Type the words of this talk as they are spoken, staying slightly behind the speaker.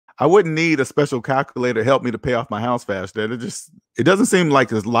I wouldn't need a special calculator to help me to pay off my house faster. It doesn't seem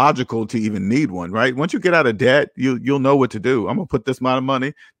like it's logical to even need one, right? Once you get out of debt, you'll know what to do. I'm gonna put this amount of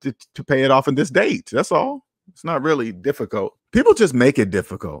money to pay it off in this date. That's all. It's not really difficult. People just make it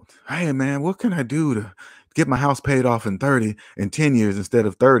difficult. Hey man, what can I do to get my house paid off in 10 years instead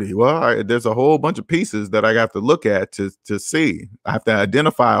of 30? Well, there's a whole bunch of pieces that I got to look at to see. I have to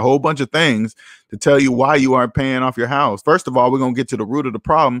identify a whole bunch of things to tell you why you aren't paying off your house. First of all, we're going to get to the root of the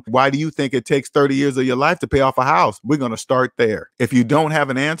problem. Why do you think it takes 30 years of your life to pay off a house? We're going to start there. If you don't have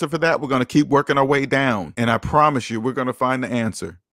an answer for that, we're going to keep working our way down. And I promise you, we're going to find the answer.